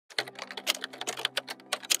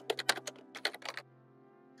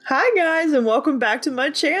Hi guys, and welcome back to my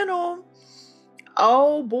channel.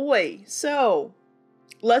 Oh boy, so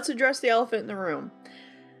let's address the elephant in the room.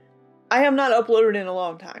 I have not uploaded in a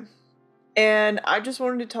long time, and I just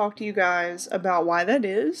wanted to talk to you guys about why that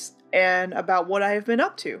is and about what I have been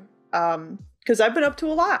up to. Because I've been up to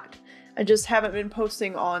a lot. I just haven't been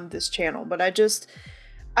posting on this channel, but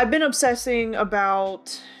I've been obsessing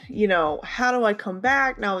about, how do I come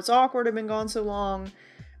back? Now it's awkward, I've been gone so long.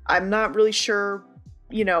 I'm not really sure,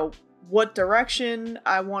 what direction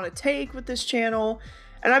I want to take with this channel.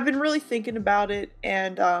 And I've been really thinking about it,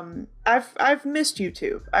 and I've missed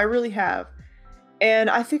YouTube. I really have. And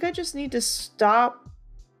I think I just need to stop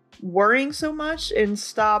worrying so much and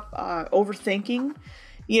stop overthinking,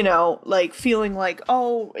 like feeling like,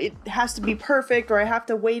 oh, it has to be perfect, or I have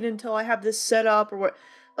to wait until I have this set up, or what.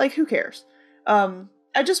 Like, who cares? I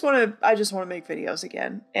just want to make videos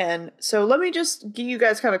again. And so let me just get you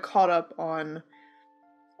guys kind of caught up on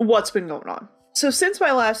what's been going on. So since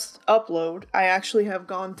my last upload, I actually have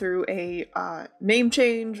gone through a name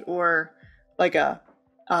change, or like a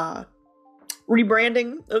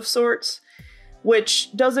rebranding of sorts,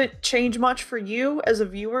 which doesn't change much for you as a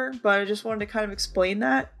viewer, but I just wanted to kind of explain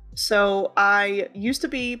that. So I used to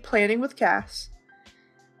be planning with Cass,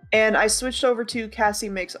 and I switched over to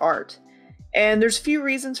CassieMakesArt. And there's a few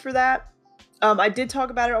reasons for that. I did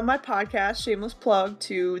talk about it on my podcast, shameless plug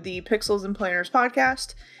to the Pixels and Planners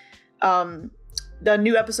podcast. The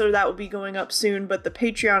new episode of that will be going up soon, but the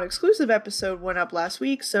Patreon exclusive episode went up last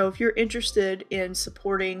week. So if you're interested in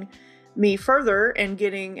supporting me further and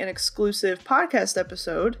getting an exclusive podcast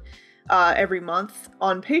episode every month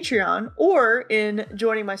on Patreon, or in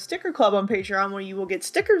joining my sticker club on Patreon, where you will get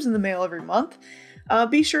stickers in the mail every month,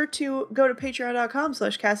 be sure to go to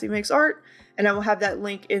patreon.com/CassieMakesArt, and I will have that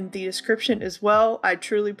link in the description as well. I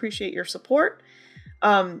truly appreciate your support.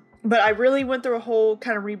 But I really went through a whole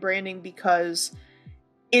kind of rebranding because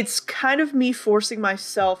it's kind of me forcing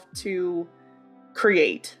myself to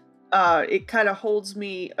create. It kind of holds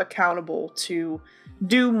me accountable to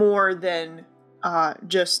do more than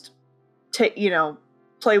just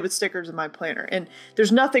play with stickers in my planner. And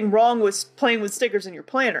there's nothing wrong with playing with stickers in your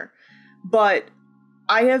planner, but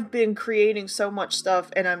I have been creating so much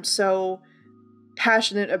stuff, and I'm so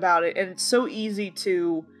passionate about it, and it's so easy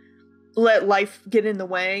to let life get in the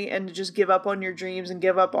way and to just give up on your dreams and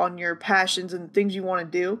give up on your passions and things you want to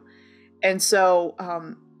do. And so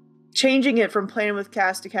changing it from Planning with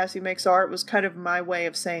Cass to Cassie Makes Art was kind of my way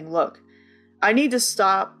of saying, look, I need to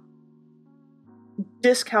stop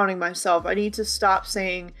discounting myself. I need to stop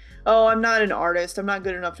saying, oh, I'm not an artist. I'm not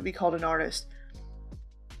good enough to be called an artist.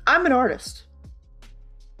 I'm an artist.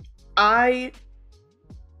 I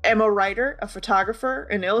am a writer, a photographer,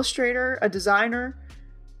 an illustrator, a designer,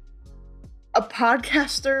 a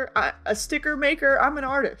podcaster, a sticker maker. I'm an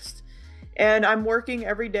artist, and I'm working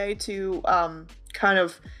every day to kind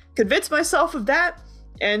of convince myself of that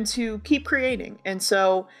and to keep creating. And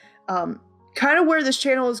so kind of where this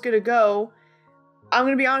channel is going to go, I'm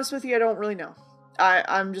going to be honest with you, I don't really know.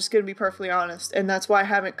 I'm just going to be perfectly honest, and that's why I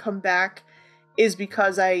haven't come back, is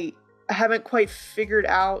because I haven't quite figured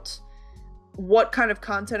out what kind of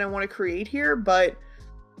content I want to create here. But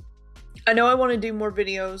I know I want to do more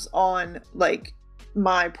videos on like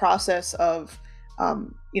my process of,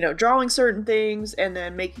 drawing certain things and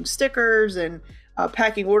then making stickers and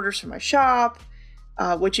packing orders for my shop,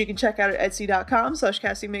 which you can check out at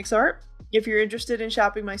etsy.com/CassieMakesArt. If you're interested in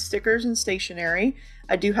shopping my stickers and stationery,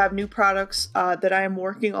 I do have new products that I am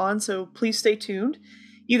working on, so please stay tuned.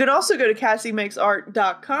 You can also go to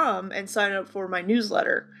CassieMakesArt.com and sign up for my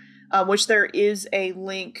newsletter, which there is a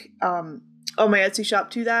link on my Etsy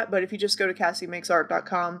shop to that. But if you just go to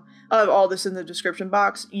CassieMakesArt.com, I'll have all this in the description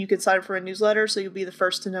box. You can sign up for a newsletter, so you'll be the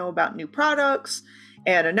first to know about new products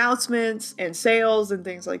and announcements and sales and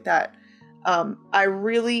things like that. I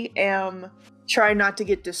really am trying not to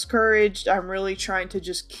get discouraged. I'm really trying to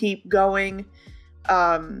just keep going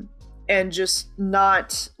and just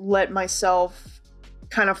not let myself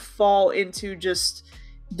kind of fall into just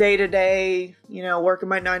day-to-day, working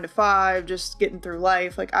my 9 to 5, just getting through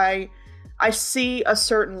life. Like I see a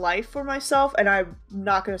certain life for myself, and I'm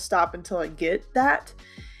not going to stop until I get that.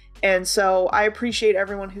 And so I appreciate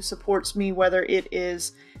everyone who supports me, whether it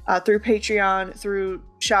is through Patreon, through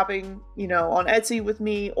shopping, on Etsy with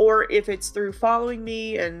me, or if it's through following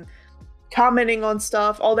me and commenting on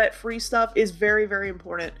stuff. All that free stuff is very, very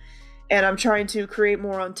important. And I'm trying to create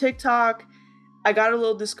more on TikTok. I got a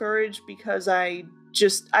little discouraged because I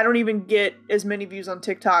don't even get as many views on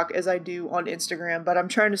TikTok as I do on Instagram, but I'm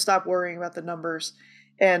trying to stop worrying about the numbers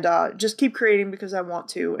and just keep creating because I want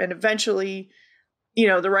to. And eventually,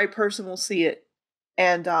 the right person will see it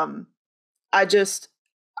And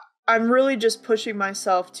I'm really just pushing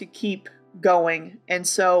myself to keep going. And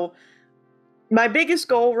so my biggest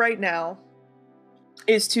goal right now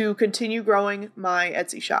is to continue growing my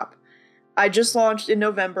Etsy shop. I just launched in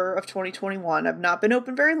November of 2021. I've not been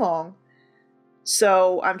open very long.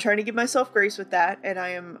 So I'm trying to give myself grace with that. And I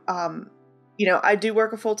am, I do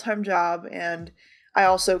work a full-time job, and I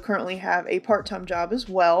also currently have a part-time job as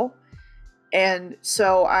well. And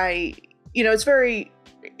so it's very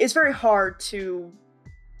hard to,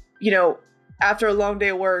 after a long day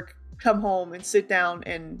of work, come home and sit down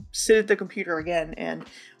and sit at the computer again and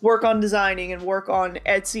work on designing and work on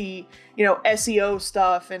Etsy, SEO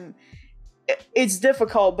stuff. And it's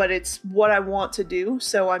difficult, but it's what I want to do.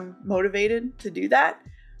 So I'm motivated to do that.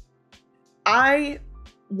 I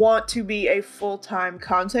want to be a full-time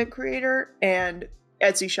content creator and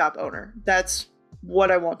Etsy shop owner. That's what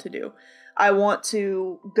I want to do. I want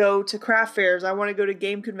to go to craft fairs. I want to go to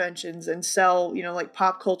game conventions and sell, like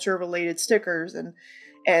pop culture related stickers and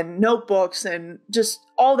notebooks and just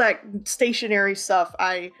all that stationery stuff.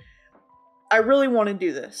 I really want to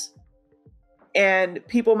do this. And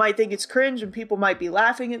people might think it's cringe, and people might be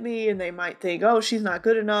laughing at me, and they might think, oh, she's not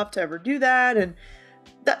good enough to ever do that. And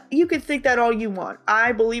that, you can think that all you want.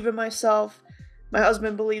 I believe in myself. My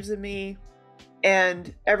husband believes in me.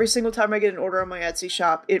 And every single time I get an order on my Etsy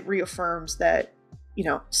shop, it reaffirms that,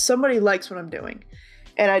 somebody likes what I'm doing.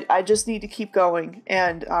 And I just need to keep going.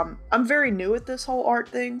 And I'm very new at this whole art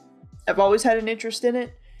thing. I've always had an interest in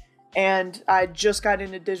it. And I just got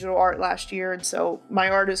into digital art last year. And so my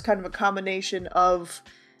art is kind of a combination of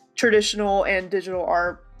traditional and digital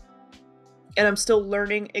art. And I'm still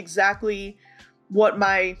learning exactly what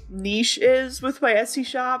my niche is with my Etsy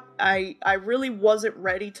shop. I really wasn't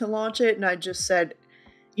ready to launch it. And I just said,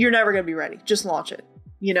 you're never going to be ready. Just launch it.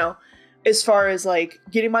 As far as like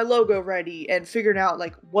getting my logo ready and figuring out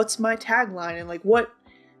like what's my tagline and like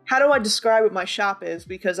how do I describe what my shop is?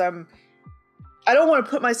 Because I don't want to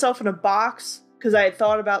put myself in a box, because I had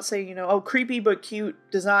thought about saying, creepy but cute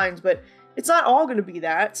designs, but it's not all going to be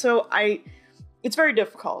that. So it's very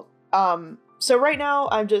difficult. So right now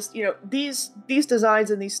I'm just, these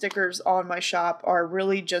designs and these stickers on my shop are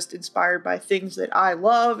really just inspired by things that I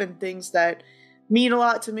love and things that mean a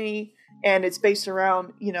lot to me. And it's based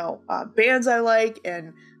around, bands I like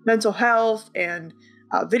and mental health and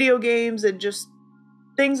video games and just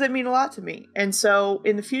things that mean a lot to me. And so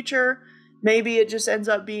in the future, maybe it just ends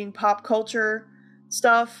up being pop culture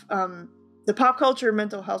stuff. The pop culture and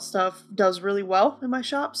mental health stuff does really well in my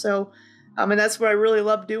shop. So, and that's what I really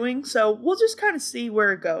love doing. So we'll just kind of see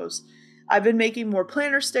where it goes. I've been making more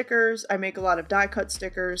planner stickers. I make a lot of die cut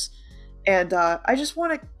stickers, and I just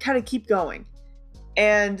want to kind of keep going.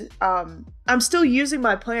 And I'm still using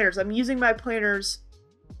my planners. I'm using my planners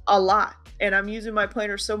a lot, and I'm using my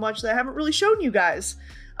planners so much that I haven't really shown you guys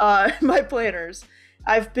my planners.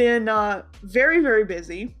 I've been very, very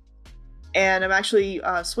busy, and I'm actually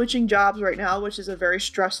switching jobs right now, which is a very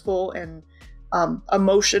stressful and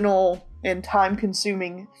emotional and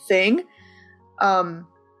time-consuming thing.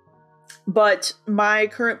 But my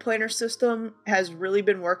current planner system has really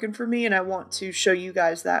been working for me, and I want to show you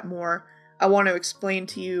guys that more. I want to explain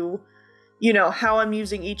to you, how I'm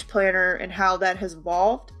using each planner and how that has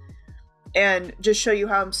evolved, and just show you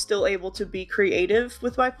how I'm still able to be creative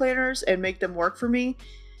with my planners and make them work for me.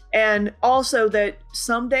 And also that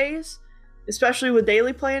some days, especially with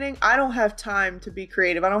daily planning, I don't have time to be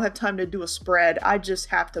creative. I don't have time to do a spread. I just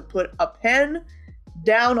have to put a pen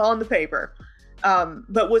down on the paper.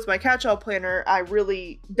 But with my catch-all planner,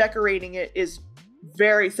 decorating it is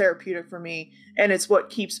very therapeutic for me, and it's what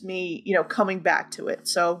keeps me, coming back to it.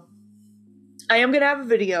 So I am going to have a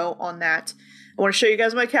video on that. I want to show you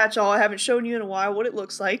guys my catch-all. I haven't shown you in a while what it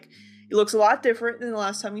looks like. It looks a lot different than the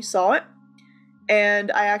last time you saw it.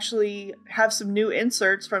 And I actually have some new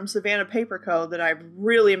inserts from Savannah Paper Co. that I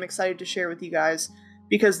really am excited to share with you guys,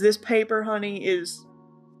 because this paper, honey, is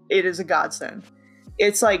a godsend.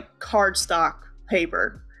 It's like cardstock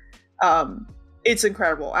paper. It's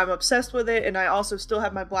incredible. I'm obsessed with it, and I also still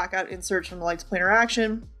have my blackout inserts from the Lights Planner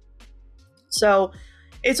Action. So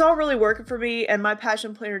it's all really working for me, and my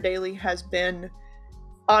Passion Planner Daily has been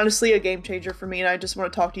honestly a game changer for me, and I just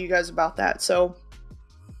want to talk to you guys about that. So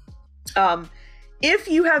if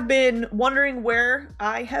you have been wondering where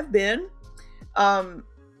I have been,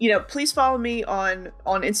 please follow me on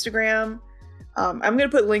Instagram. I'm going to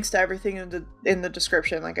put links to everything in the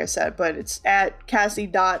description, like I said, but it's at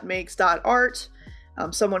cassie.makes.art.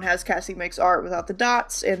 Someone has Cassie Makes Art without the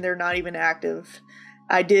dots, and they're not even active.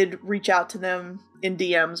 I did reach out to them in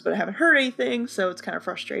DMs, but I haven't heard anything, so it's kind of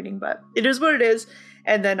frustrating, but it is what it is.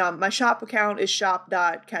 And then my shop account is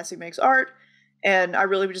shop.CassieMakesArt, and I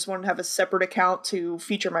really just wanted to have a separate account to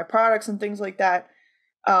feature my products and things like that.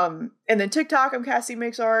 And then TikTok, I'm Cassie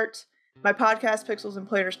Makes Art. My podcast, Pixels and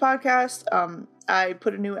Planners Podcast, I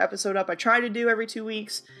put a new episode up. I try to do every 2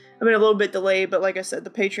 weeks. I've been a little bit delayed, but like I said, the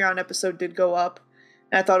Patreon episode did go up,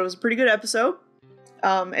 and I thought it was a pretty good episode.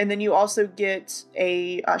 And then you also get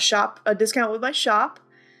a discount with my shop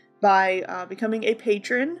by becoming a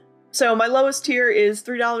patron. So my lowest tier is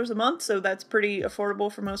 $3 a month, so that's pretty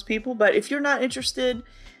affordable for most people. But if you're not interested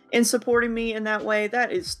in supporting me in that way,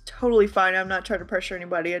 that is totally fine. I'm not trying to pressure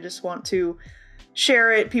anybody. I just want to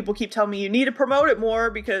share it. People keep telling me you need to promote it more,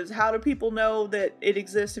 because how do people know that it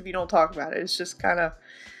exists if you don't talk about it? It's just kind of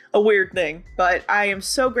a weird thing. But I am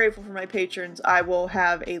so grateful for my patrons. I will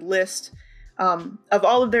have a list of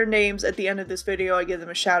all of their names at the end of this video. I give them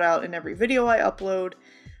a shout out in every video I upload.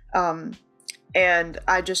 And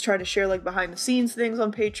I just try to share like behind the scenes things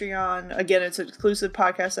on Patreon. Again, it's an exclusive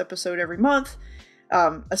podcast episode every month.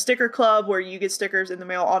 A sticker club where you get stickers in the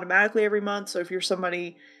mail automatically every month. So if you're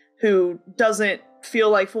somebody who doesn't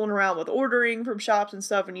feel like fooling around with ordering from shops and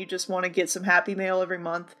stuff, and you just want to get some happy mail every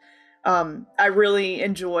month, I really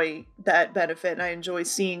enjoy that benefit. And I enjoy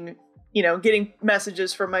seeing, getting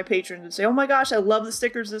messages from my patrons and say, oh my gosh, I love the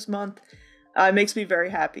stickers this month. It makes me very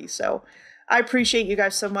happy. So I appreciate you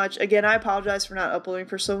guys so much. Again, I apologize for not uploading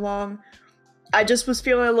for so long. I just was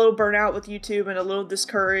feeling a little burnout with YouTube and a little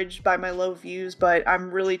discouraged by my low views, but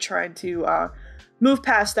I'm really trying to move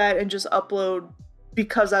past that and just upload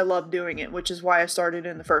because I love doing it, which is why I started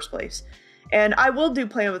in the first place. And I will do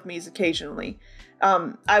Plan With Me's occasionally.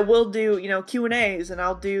 I will do, Q&As, and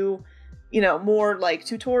I'll do, more like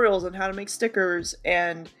tutorials on how to make stickers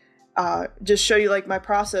and just show you like my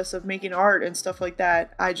process of making art and stuff like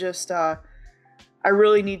that. I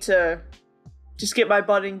really need to just get my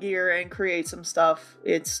butt in gear and create some stuff.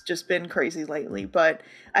 It's just been crazy lately, but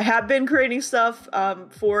I have been creating stuff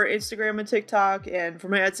for Instagram and TikTok and for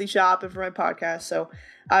my Etsy shop and for my podcast. So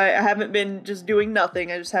I haven't been just doing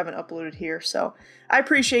nothing. I just haven't uploaded here. So I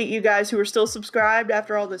appreciate you guys who are still subscribed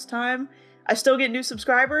after all this time. I still get new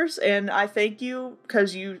subscribers, and I thank you,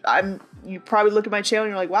 because you probably look at my channel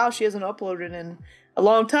and you're like, wow, she hasn't uploaded in a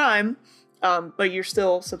long time. But you're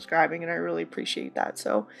still subscribing, and I really appreciate that.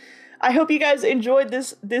 So I hope you guys enjoyed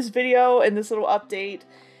this video and this little update,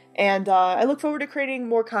 and I look forward to creating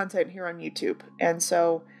more content here on YouTube. And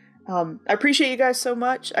so I appreciate you guys so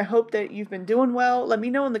much. I hope that you've been doing well. Let me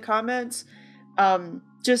know in the comments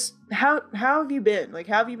just how have you been? Like,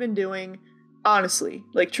 how have you been doing? Honestly,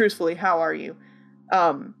 like, truthfully, how are you?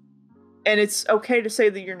 And it's okay to say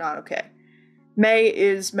that you're not okay. May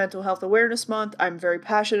is Mental Health Awareness Month. I'm very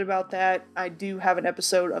passionate about that. I do have an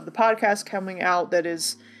episode of the podcast coming out that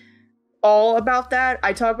is all about that.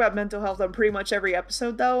 I talk about mental health on pretty much every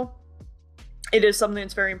episode, though. It is something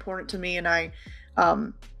that's very important to me, and I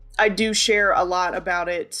do share a lot about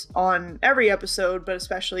it on every episode, but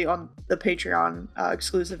especially on the Patreon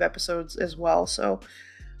exclusive episodes as well. So,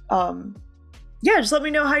 yeah, just let me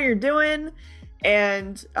know how you're doing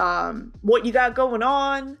and what you got going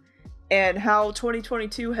on, and how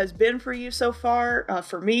 2022 has been for you so far.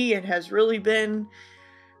 For me, it has really been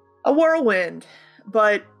a whirlwind,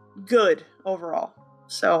 but good overall.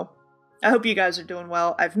 So I hope you guys are doing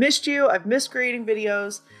well. I've missed you. I've missed creating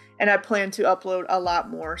videos, and I plan to upload a lot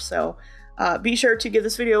more. So be sure to give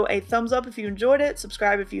this video a thumbs up if you enjoyed it.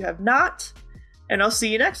 Subscribe if you have not, and I'll see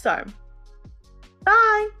you next time.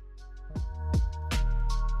 Bye!